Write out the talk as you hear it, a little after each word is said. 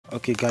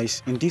Okay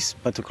guys, in this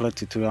particular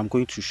tutorial I'm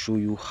going to show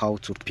you how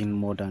to pin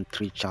more than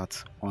 3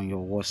 chats on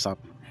your WhatsApp.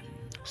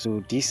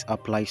 So this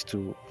applies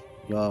to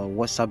your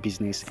WhatsApp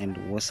business and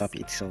WhatsApp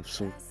itself.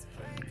 So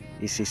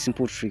it's a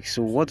simple trick.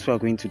 So what we are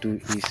going to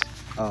do is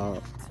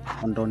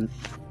under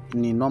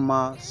in a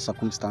normal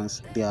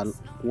circumstance,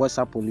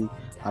 WhatsApp only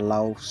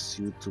allows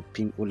you to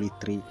pin only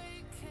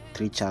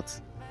three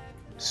chats.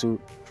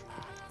 So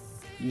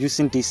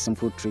using this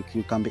simple trick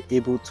you can be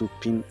able to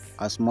pin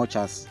as much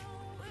as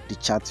the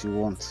chat you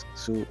want.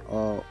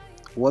 So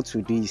what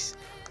we do is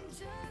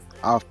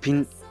I've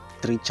pinned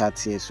 3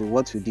 chats here. So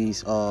what you do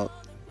is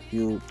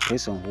you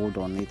press on hold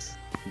on it,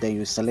 then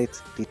you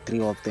select the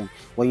 3 of them.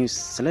 When you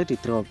select the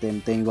 3 of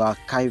them, then you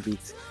archive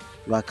it.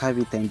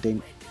 And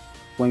then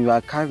when you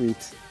archive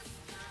it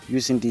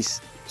using this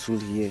tool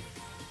here,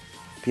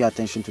 pay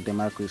attention to the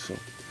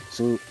Microsoft.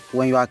 So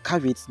when you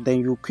archive it,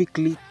 then you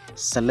quickly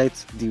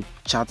select the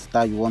chat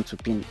that you want to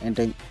pin and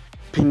then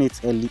pin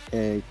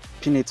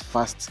it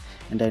fast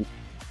and then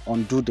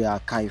undo the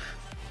archive.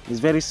 It's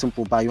very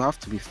simple, but you have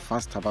to be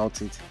fast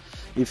about it.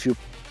 If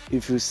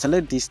you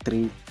select these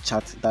 3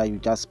 chats that you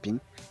just pin,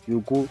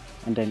 you go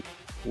and then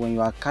when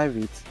you archive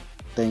it,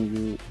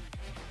 then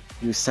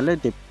you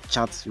select the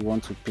chats you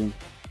want to pin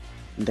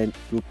and then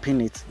you pin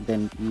it,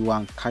 then you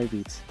archive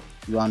it,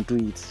 you undo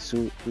it.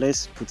 So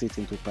let's put it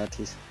into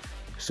practice.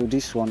 So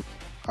this one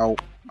I'll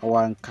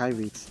archive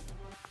it,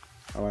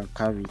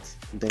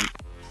 then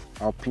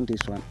I'll pin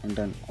this one and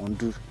then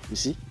undo. You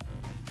see,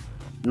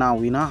 now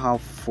we now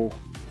have four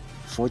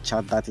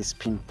chat that is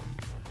pinned.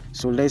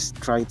 So let's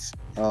try it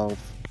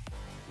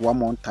one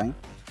more time.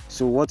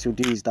 So what you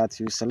do is that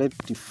you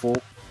select the 4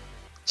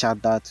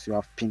 chat that you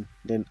have pinned,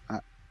 then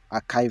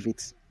archive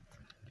it.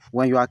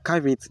 When you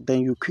archive it,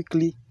 then you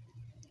quickly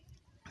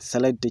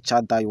select the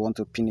chat that you want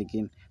to pin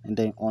again and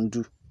then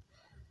undo.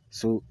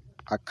 So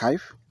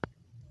archive,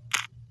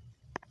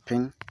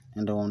 pin,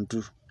 and then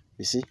undo.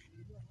 You see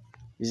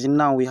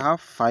now we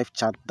have 5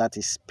 chat that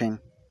is pinned.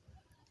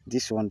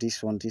 This one,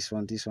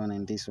 and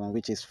this one,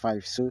 which is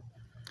 5. So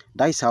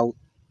that is how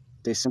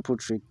the simple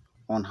trick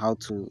on how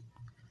to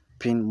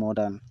pin more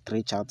than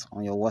 3 chats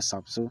on your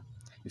WhatsApp. So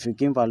if you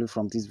gain value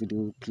from this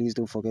video, please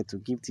don't forget to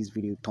give this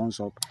video a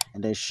thumbs up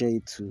and then share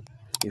it to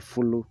a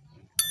fellow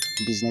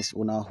business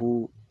owner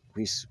who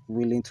is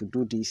willing to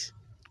do this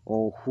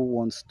or who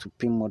wants to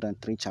pin more than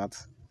 3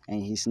 chats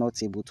and he's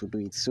not able to do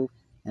it. So,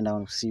 and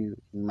I'll see you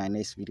in my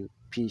next video.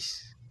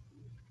 Peace.